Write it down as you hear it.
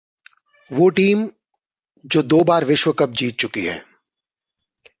वो टीम जो 2 बार विश्व कप जीत चुकी है,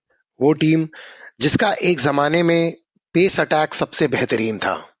 वो टीम जिसका एक जमाने में पेस अटैक सबसे बेहतरीन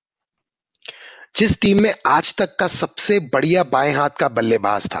था, जिस टीम में आज तक का सबसे बढ़िया बाएं हाथ का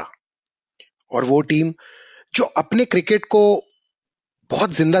बल्लेबाज था, और वो टीम जो अपने क्रिकेट को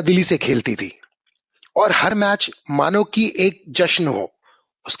बहुत जिंदा दिली से खेलती थी और हर मैच मानो कि एक जश्न हो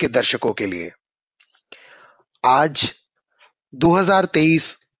उसके दर्शकों के लिए, आज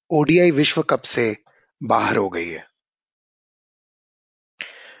 2023 ओडीआई विश्व कप से बाहर हो गई है।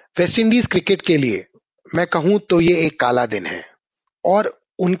 वेस्ट इंडीज क्रिकेट के लिए मैं कहूं तो ये एक काला दिन है, और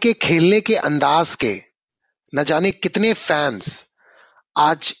उनके खेलने के अंदाज के न जाने कितने फैंस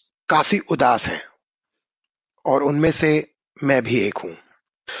आज काफी उदास हैं, और उनमें से मैं भी एक हूं।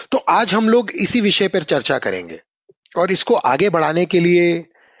 तो आज हम लोग इसी विषय पर चर्चा करेंगे, और इसको आगे बढ़ाने के लिए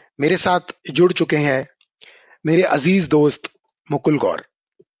मेरे साथ जुड़ चुके हैं मेरे अजीज दोस्त मुकुल गौर,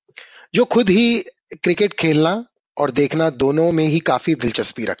 जो खुद ही क्रिकेट खेलना और देखना दोनों में ही काफी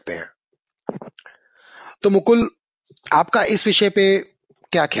दिलचस्पी रखते हैं। तो मुकुल, आपका इस विषय पे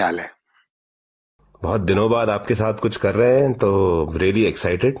क्या ख्याल है? बहुत दिनों बाद आपके साथ कुछ कर रहे हैं तो रियली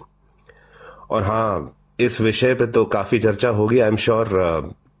एक्साइटेड। और हाँ, इस विषय पे तो काफी चर्चा होगी। आई एम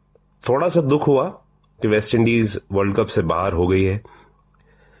श्योर थोड़ा सा दुख हुआ कि वेस्ट इंडीज वर्ल्ड कप से बाहर हो गई है।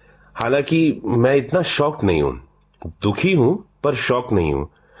 हालांकि मैं इतना शॉक्ड नहीं हूं, दुखी हूं पर शॉक नहीं हूं।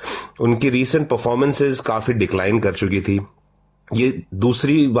 उनकी रीसेंट परफॉर्मेंसेस काफी डिक्लाइन कर चुकी थी। ये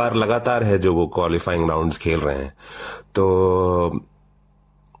दूसरी बार लगातार है जो वो क्वालिफाइंग राउंड्स खेल रहे हैं, तो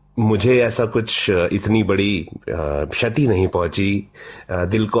मुझे ऐसा कुछ इतनी बड़ी क्षति नहीं पहुंची,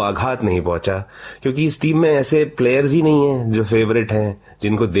 दिल को आघात नहीं पहुंचा, क्योंकि इस टीम में ऐसे प्लेयर्स ही नहीं हैं जो फेवरेट हैं,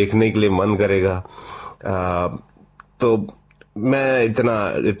 जिनको देखने के लिए मन करेगा। तो मैं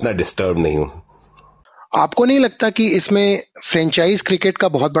इतना डिस्टर्ब नहीं हूं। आपको नहीं लगता कि इसमें फ्रेंचाइज क्रिकेट का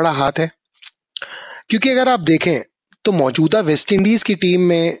बहुत बड़ा हाथ है? क्योंकि अगर आप देखें तो मौजूदा वेस्ट इंडीज की टीम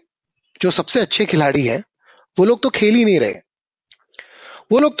में जो सबसे अच्छे खिलाड़ी हैं, वो लोग तो खेल ही नहीं रहे।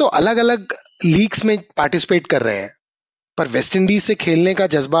 वो लोग तो अलग अलग लीग्स में पार्टिसिपेट कर रहे हैं, पर वेस्ट इंडीज से खेलने का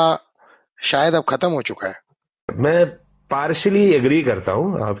जज्बा शायद अब खत्म हो चुका है। मैं पार्शली एग्री करता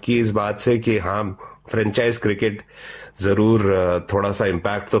हूं आपकी इस बात से कि हाँ, फ्रेंचाइज क्रिकेट जरूर थोड़ा सा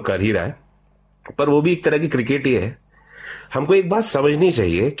इम्पैक्ट तो कर ही रहा है, पर वो भी एक तरह की क्रिकेट ही है। हमको एक बात समझनी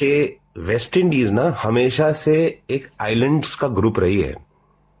चाहिए कि वेस्ट इंडीज ना हमेशा से एक आइलैंड्स का ग्रुप रही है।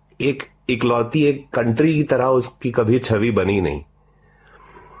 एक इकलौती एक कंट्री की तरह उसकी कभी छवि बनी नहीं।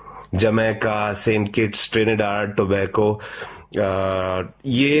 Jamaica, Saint Kitts, Trinidad, Tobago,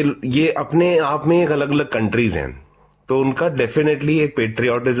 ये अपने आप में एक अलग अलग कंट्रीज हैं, तो उनका डेफिनेटली एक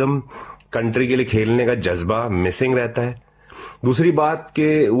पेट्रियाटिज्म, कंट्री के लिए खेलने का जज्बा मिसिंग रहता है। दूसरी बात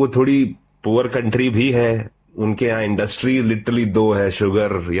कि वो थोड़ी पुअर कंट्री भी है, उनके यहाँ इंडस्ट्री लिटरली दो है,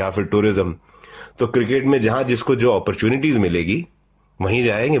 शुगर या फिर टूरिज्म। तो क्रिकेट में जहां जिसको जो अपॉर्चुनिटीज मिलेगी वहीं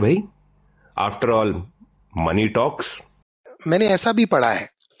जाएंगे भाई। After all money talks. मैंने ऐसा भी पढ़ा है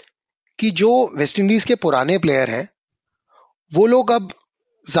कि जो वेस्ट इंडीज के पुराने प्लेयर हैं, वो लोग अब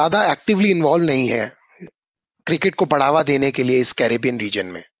ज्यादा एक्टिवली इन्वॉल्व नहीं है क्रिकेट को बढ़ावा देने के लिए इस कैरेबियन रीजन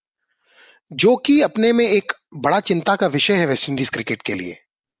में, जो कि अपने में एक बड़ा चिंता का विषय है वेस्ट इंडीज क्रिकेट के लिए,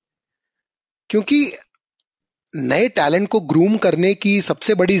 क्योंकि नए टैलेंट को ग्रूम करने की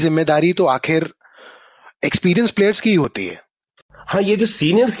सबसे बड़ी जिम्मेदारी तो आखिर एक्सपीरियंस प्लेयर्स की ही होती है। हाँ, ये जो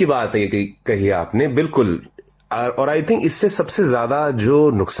सीनियर्स की बात है कही आपने, बिल्कुल। और आई थिंक इससे सबसे ज्यादा जो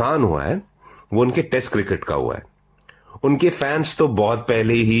नुकसान हुआ है वो उनके टेस्ट क्रिकेट का हुआ है। उनके फैंस तो बहुत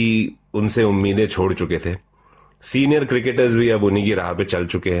पहले ही उनसे उम्मीदें छोड़ चुके थे। सीनियर क्रिकेटर्स भी अब उन्हीं की राह पे चल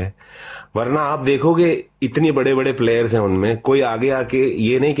चुके हैं। वरना आप देखोगे इतने बड़े बड़े प्लेयर्स हैं, उनमें कोई आगे आके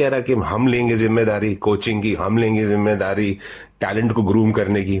ये नहीं कह रहा कि हम लेंगे जिम्मेदारी कोचिंग की, हम लेंगे जिम्मेदारी टैलेंट को ग्रूम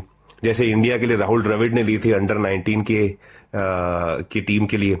करने की। जैसे इंडिया के लिए राहुल द्रविड़ ने ली थी अंडर 19 की टीम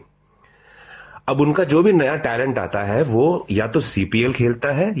के लिए। अब उनका जो भी नया टैलेंट आता है वो या तो सीपीएल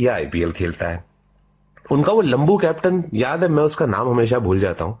खेलता है या आईपीएल खेलता है। उनका वो लंबू कैप्टन याद है, मैं उसका नाम हमेशा भूल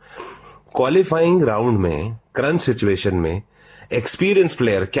जाता हूं। क्वालिफाइंग राउंड में क्रंच सिचुएशन में एक्सपीरियंस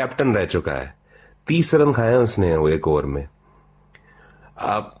प्लेयर कैप्टन रह चुका है। 30 रन खाए उसने वो एक ओवर में।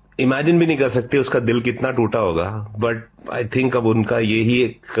 आप इमेजिन भी नहीं कर सकते उसका दिल कितना टूटा होगा। बट आई थिंक अब उनका यही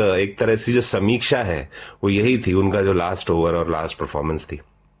एक तरह से जो समीक्षा है वो यही थी, उनका जो लास्ट ओवर और लास्ट परफॉर्मेंस थी।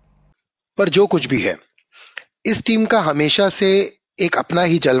 पर जो कुछ भी है, इस टीम का हमेशा से एक अपना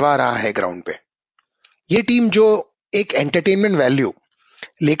ही जलवा रहा है ग्राउंड पे। ये टीम जो एक एंटरटेनमेंट वैल्यू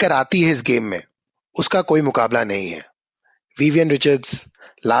लेकर आती है इस गेम में, उसका कोई मुकाबला नहीं है। Vivian Richards,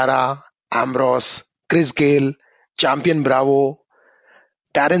 Lara, Ambrose, Chris Gayle, champion Bravo,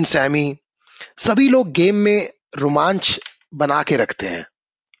 Darren Sammy, सभी लोग गेम में रोमांच बना के रखते हैं।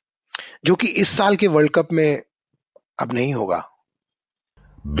 जो कि इस साल के वर्ल्ड कप में अब नहीं होगा।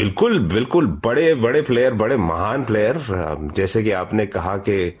 बिल्कुल बिल्कुल, बड़े बड़े प्लेयर, बड़े महान प्लेयर, जैसे कि आपने कहा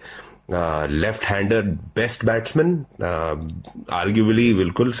कि left hander best batsman, arguably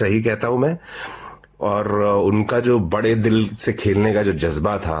बिल्कुल सही कहता हूं मैं। और उनका जो बड़े दिल से खेलने का जो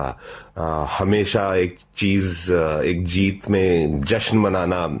जज्बा था, हमेशा एक चीज, एक जीत में जश्न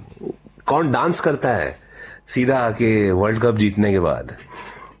मनाना। कौन डांस करता है सीधा आके वर्ल्ड कप जीतने के बाद?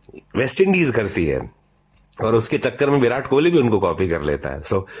 वेस्ट इंडीज करती है, और उसके चक्कर में विराट कोहली भी उनको कॉपी कर लेता है।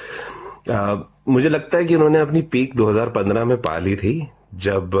 सो मुझे लगता है कि उन्होंने अपनी पीक 2015 में पा ली थी,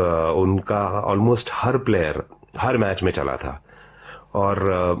 जब उनका ऑलमोस्ट हर प्लेयर हर मैच में चला था। और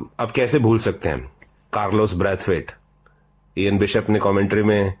अब कैसे भूल सकते हैं कार्लोस ब्रैथवेट। इयन बिशप ने कमेंट्री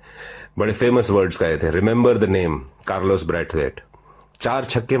में बड़े फेमस वर्ड्स कहे थे, remember the name Carlos Brathwaite. 4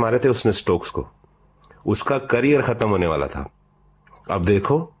 छक्के मारे थे उसने स्टोक्स को, उसका करियर खत्म होने वाला था। अब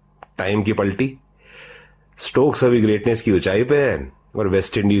देखो टाइम की पलटी, स्टोक्स अभी ग्रेटनेस की ऊंचाई पे है और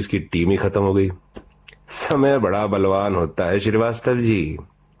वेस्ट इंडीज की टीम ही खत्म हो गई। समय बड़ा बलवान होता है श्रीवास्तव जी,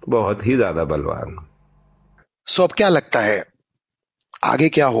 बहुत ही ज्यादा बलवान। सो अब क्या लगता है आगे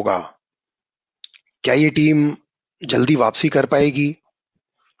क्या होगा? क्या ये टीम जल्दी वापसी कर पाएगी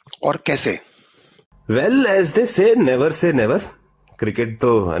और कैसे? वेल, एज दे से नेवर। क्रिकेट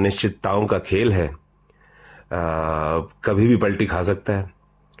तो अनिश्चितताओं का खेल है, कभी भी पलटी खा सकता है।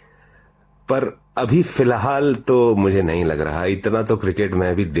 पर अभी फिलहाल तो मुझे नहीं लग रहा। इतना तो क्रिकेट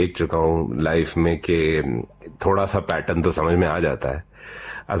मैं भी देख चुका हूं लाइफ में कि थोड़ा सा पैटर्न तो समझ में आ जाता है।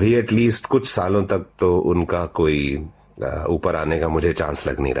 अभी एटलीस्ट कुछ सालों तक तो उनका कोई ऊपर आने का मुझे चांस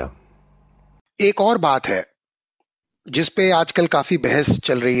लग नहीं रहा। एक और बात है जिस पे आजकल काफी बहस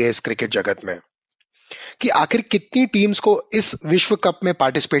चल रही है इस क्रिकेट जगत में, कि आखिर कितनी टीम्स को इस विश्व कप में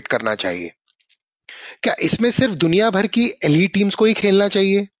पार्टिसिपेट करना चाहिए। क्या इसमें सिर्फ दुनिया भर की एलीट टीम्स को ही खेलना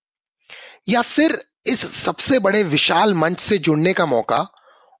चाहिए, या फिर इस सबसे बड़े विशाल मंच से जुड़ने का मौका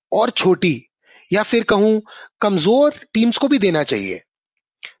और छोटी या फिर कहूं कमजोर टीम्स को भी देना चाहिए,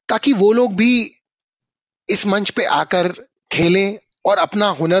 ताकि वो लोग भी इस मंच पे आकर खेलें और अपना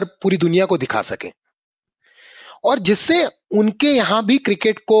हुनर पूरी दुनिया को दिखा सकें, और जिससे उनके यहां भी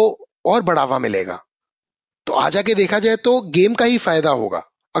क्रिकेट को और बढ़ावा मिलेगा। तो आ जाके देखा जाए तो गेम का ही फायदा होगा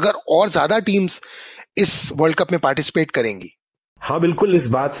अगर और ज्यादा टीम्स इस वर्ल्ड कप में पार्टिसिपेट करेंगी। हाँ बिल्कुल, इस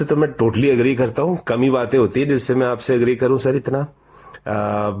बात से तो मैं टोटली एग्री करता हूँ। कम ही बातें होती है जिससे मैं आपसे एग्री करूं सर इतना।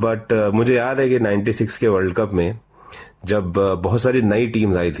 बट मुझे याद है कि 96 के वर्ल्ड कप में जब बहुत सारी नई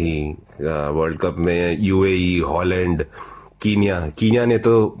टीम्स आई थी वर्ल्ड कप में, यूएई, हॉलैंड, कीनिया ने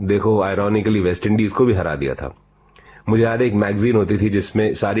तो देखो आयरॉनिकली वेस्ट इंडीज को भी हरा दिया था। मुझे याद है एक मैगजीन होती थी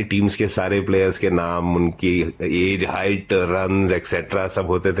जिसमें सारी टीम्स के सारे प्लेयर्स के नाम, उनकी एज, हाइट, रन्स एक्सेट्रा सब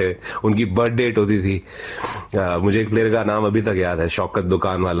होते थे, उनकी बर्थ डेट होती थी। मुझे एक प्लेयर का नाम अभी तक याद है, शौकत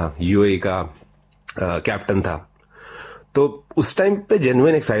दुकान वाला, यूएई का कैप्टन था। तो उस टाइम पे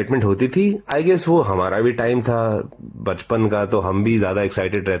जेन्युइन एक्साइटमेंट होती थी। आई गेस वो हमारा भी टाइम था बचपन का, तो हम भी ज्यादा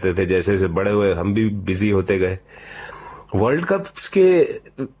एक्साइटेड रहते थे। जैसे जैसे बड़े हुए हम भी बिजी होते गए। वर्ल्ड कप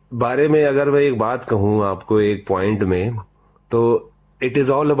के बारे में अगर मैं एक बात कहूं आपको एक पॉइंट में, तो it is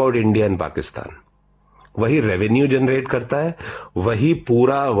all about India and Pakistan. वही रेवेन्यू जनरेट करता है, वही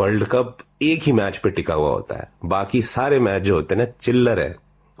पूरा वर्ल्ड कप एक ही मैच पे टिका हुआ होता है। बाकी सारे मैच जो होते हैं ना, चिल्लर है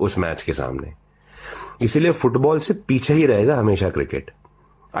उस मैच के सामने। इसीलिए फुटबॉल से पीछे ही रहेगा हमेशा क्रिकेट।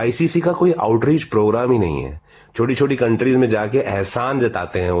 आईसीसी का कोई आउटरीच प्रोग्राम ही नहीं है। छोटी छोटी कंट्रीज में जाके एहसान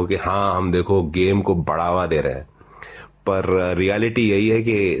जताते हैं वो कि हाँ हम देखो गेम को बढ़ावा दे रहे हैं, पर रियलिटी यही है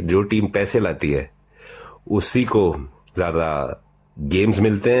कि जो टीम पैसे लाती है उसी को ज्यादा गेम्स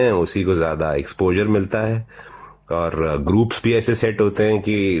मिलते हैं, उसी को ज्यादा एक्सपोजर मिलता है, और ग्रुप्स भी ऐसे सेट होते हैं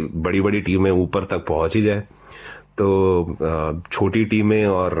कि बड़ी बड़ी टीमें ऊपर तक पहुंच ही जाए। तो छोटी टीमें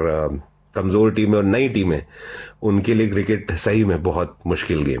और कमजोर टीमें और नई टीमें, उनके लिए क्रिकेट सही में बहुत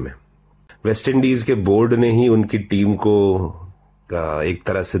मुश्किल गेम है। वेस्ट इंडीज के बोर्ड ने ही उनकी टीम को एक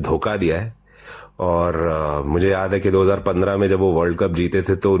तरह से धोखा दिया है। और मुझे याद है कि 2015 में जब वो वर्ल्ड कप जीते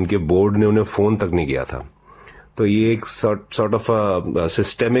थे तो उनके बोर्ड ने उन्हें फोन तक नहीं किया था। तो ये एक सॉर्ट ऑफ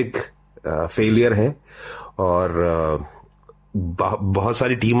सिस्टेमिक फेलियर है, और बहुत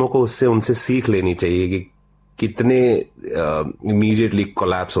सारी टीमों को उससे उनसे सीख लेनी चाहिए कि कितने इमीडिएटली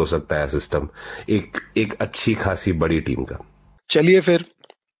कोलैप्स हो सकता है सिस्टम एक अच्छी खासी बड़ी टीम का। चलिए फिर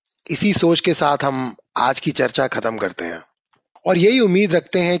इसी सोच के साथ हम आज की चर्चा खत्म करते हैं, और यही उम्मीद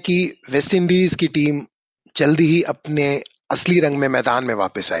रखते हैं कि वेस्ट इंडीज की टीम जल्दी ही अपने असली रंग में मैदान में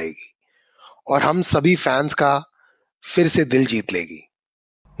वापस आएगी और हम सभी फैंस का फिर से दिल जीत लेगी।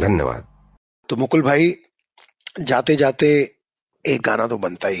 धन्यवाद। तो मुकुल भाई, जाते जाते एक गाना तो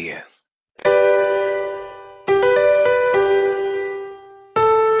बनता ही है।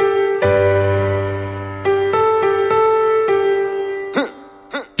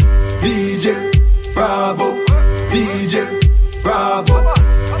 DJ Bravo, DJ Bravo,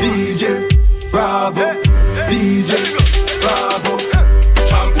 DJ Bravo, DJ Bravo.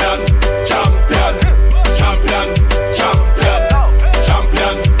 Champion, champion, champion, champion,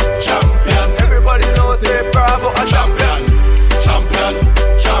 champion, champion. Everybody knows say Bravo a champion, champion,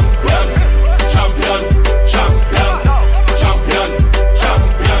 champion, champion, champion, champion,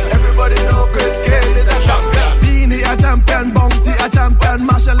 champion. Everybody know Chris Cale is a champion. Beanie a champion, Bounty a champion,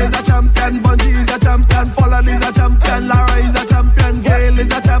 Marshall is a champion, Bungie is a champion, Folland is a champion, Lara is a champion, Gale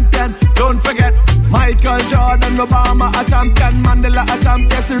is a champion. Don't forget Michael Jordan, Obama a champion, Mandela a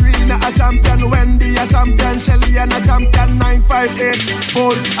champion, Serena a champion, Wendy a champion, Shelly and a champion, 958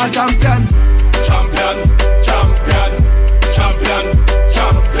 Bolt a champion. Champion, champion, champion,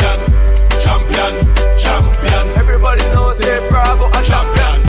 champion, champion, champion. Everybody knows say Bravo a champion.